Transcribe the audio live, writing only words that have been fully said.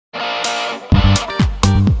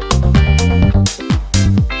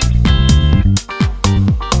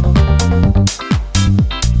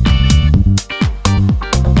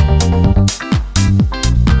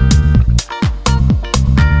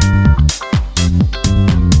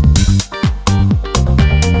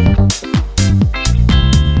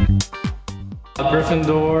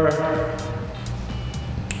Gryffindor.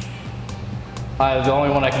 The only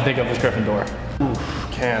one I can think of is Gryffindor.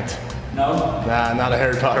 Oof, can't. No? Nah, not a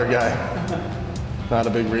Harry Potter guy. Not a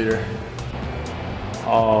big reader.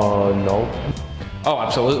 No. Oh,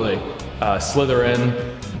 absolutely.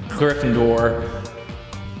 Slytherin, Gryffindor,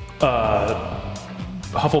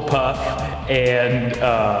 Hufflepuff, and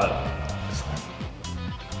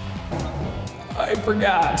I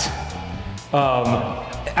forgot.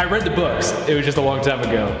 I read the books. It was just a long time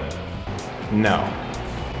ago. No.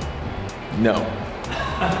 No.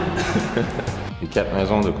 Les quatre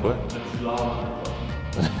maisons de quoi?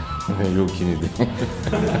 J'ai aucune idée.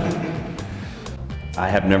 I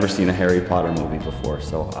have never seen a Harry Potter movie before,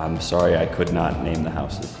 so I'm sorry I could not name the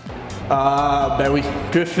houses. Ben oui,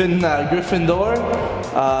 Gryffindor,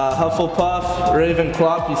 Hufflepuff,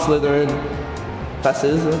 Ravenclaw, puis Slytherin.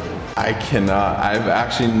 Facile, ça? I cannot. I've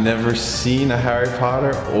actually never seen a Harry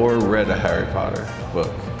Potter or read a Harry Potter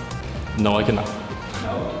book. No, I cannot.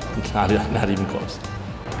 No. Not even close.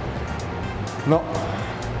 Non.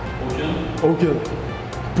 Aucun.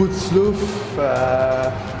 Poudlard,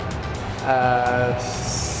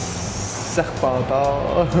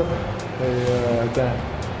 Serpentard, et attends.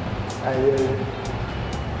 Aigles.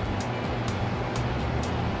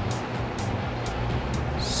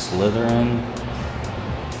 Slytherin.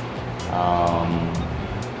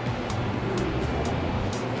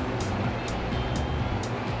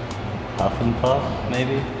 Huff and Puff,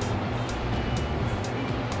 maybe?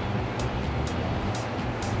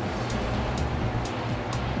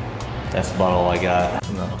 That's about all I got.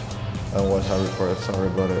 No. I don't watch Harry Potter, sorry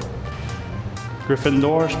about it.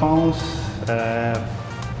 Gryffindor, je pense.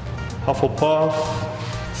 Hufflepuff,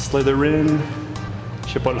 Slytherin.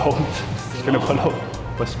 Je sais pas l'autre. Je connais pas l'autre.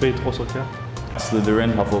 Pas si pire, 3 sur 4.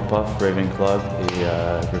 Slytherin, Hufflepuff, Ravenclaw et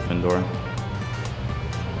Gryffindor.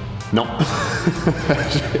 Non.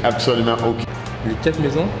 J'ai absolument aucun. Les 4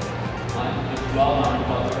 maisons?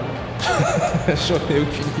 J'en ai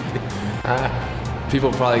aucune idée. People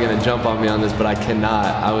are probably gonna jump on me on this, but I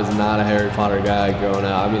cannot. I was not a Harry Potter guy growing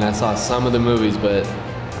up. I mean, I saw some of the movies, but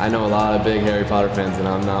I know a lot of big Harry Potter fans, and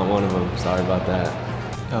I'm not one of them. Sorry about that.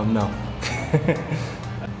 No.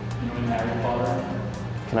 Harry Potter.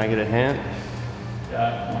 Can I get a hint?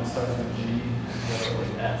 Yeah, one starts with G, the other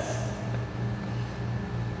with S.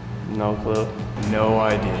 No clue. No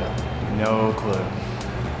idea. No clue.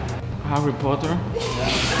 Harry Potter?